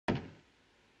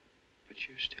But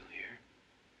you're still here.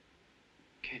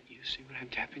 Can't you see what I'm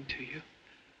tapping to you?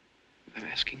 I'm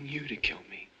asking you to kill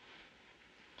me.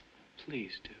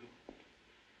 Please do.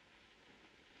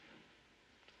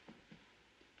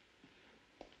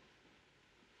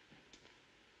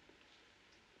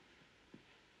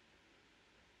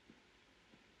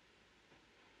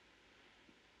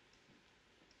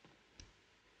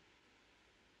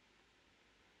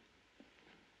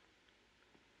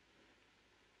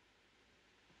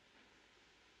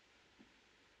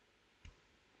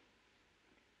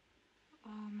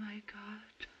 Oh, my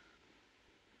God.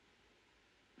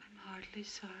 I'm hardly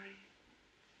sorry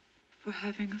for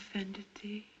having offended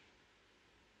thee.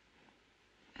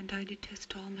 And I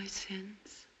detest all my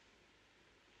sins,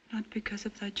 not because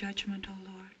of thy judgment, O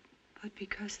Lord, but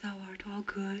because thou art all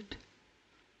good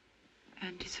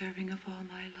and deserving of all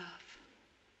my love.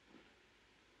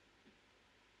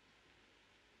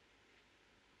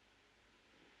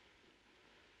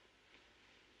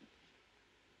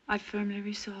 I firmly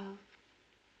resolve,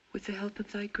 with the help of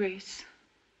thy grace,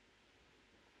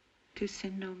 to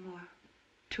sin no more,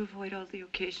 to avoid all the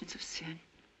occasions of sin.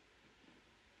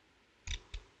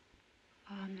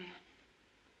 Amen.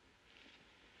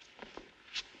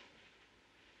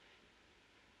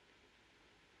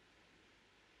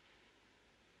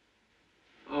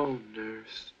 Oh,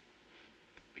 nurse.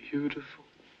 Beautiful,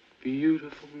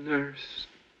 beautiful nurse.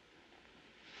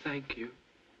 Thank you.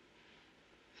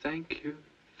 Thank you.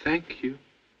 Thank you.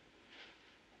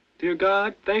 Dear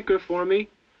God, thank her for me.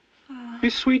 Be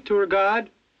sweet to her,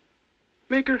 God.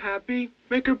 Make her happy.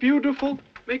 Make her beautiful.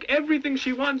 Make everything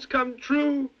she wants come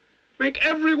true. Make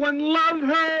everyone love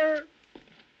her.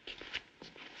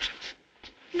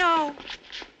 No.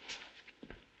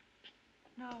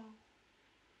 No.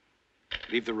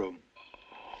 Leave the room.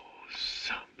 Oh,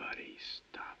 somebody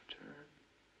stopped her.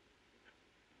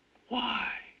 Why?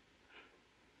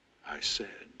 I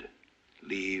said,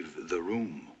 leave the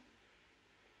room.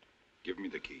 Give me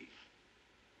the key.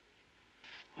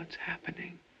 What's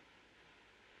happening?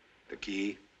 The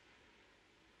key.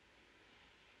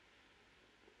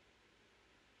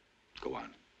 Go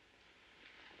on.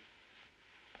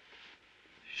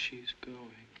 She's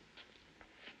going.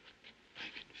 I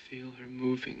can feel her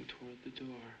moving toward the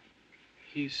door.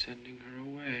 He's sending her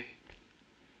away.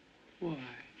 Why?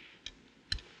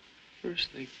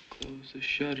 First they closed the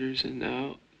shutters and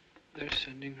now they're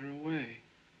sending her away.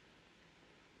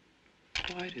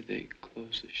 Why did they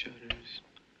close the shutters?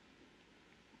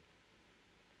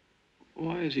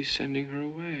 Why is he sending her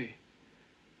away?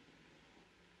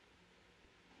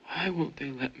 Why won't they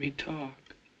let me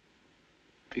talk?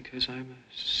 Because I'm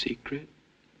a secret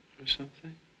or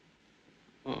something?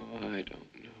 Oh, I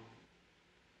don't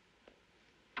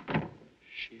know.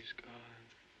 She's gone.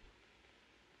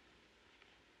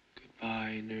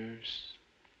 Goodbye, nurse.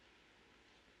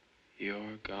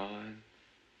 You're gone.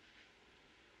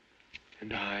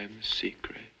 And I'm a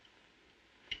secret.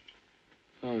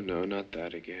 Oh, no, not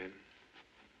that again.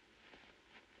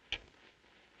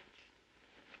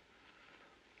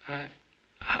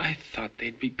 I thought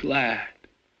they'd be glad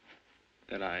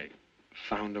that I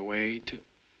found a way to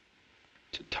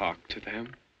talk to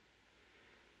them.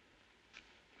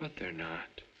 But they're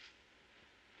not.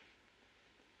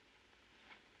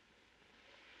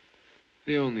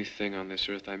 The only thing on this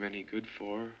earth I'm any good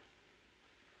for,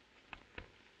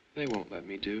 they won't let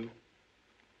me do.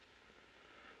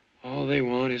 All they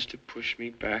want is to push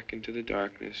me back into the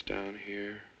darkness down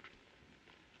here,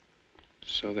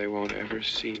 so they won't ever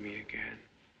see me again.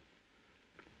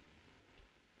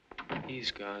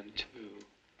 He's gone too.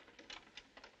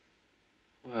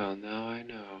 Well, now I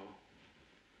know.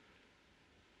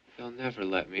 They'll never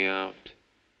let me out.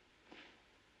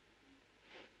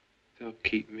 They'll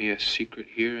keep me a secret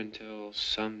here until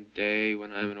some day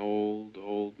when I'm an old,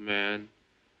 old man,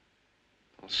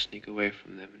 I'll sneak away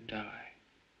from them and die.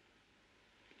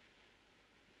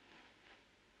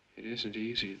 It isn't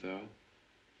easy, though.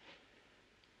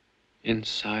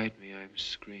 Inside me, I'm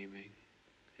screaming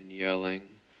and yelling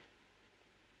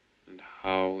and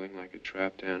howling like a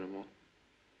trapped animal.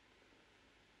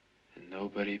 And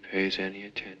nobody pays any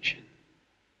attention.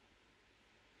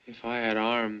 If I had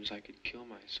arms, I could kill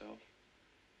myself.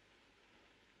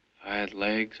 If I had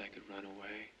legs, I could run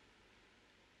away.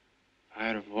 If I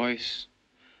had a voice,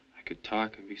 I could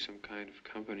talk and be some kind of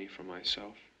company for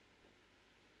myself.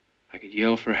 I could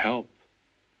yell for help.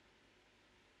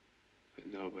 But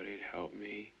nobody'd help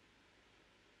me.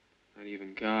 Not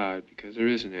even God, because there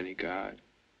isn't any God.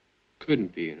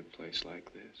 Couldn't be in a place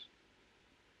like this.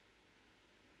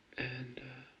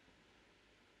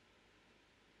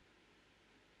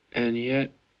 And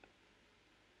yet,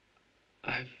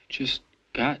 I I've just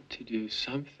got to do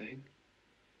something.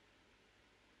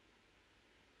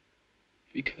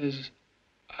 Because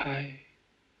I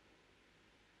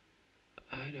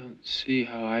don't see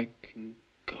how I can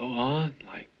go on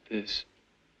like this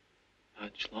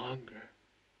much longer.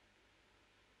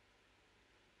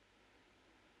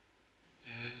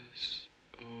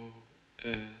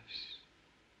 S.O.S.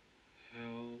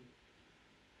 Help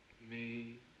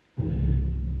me.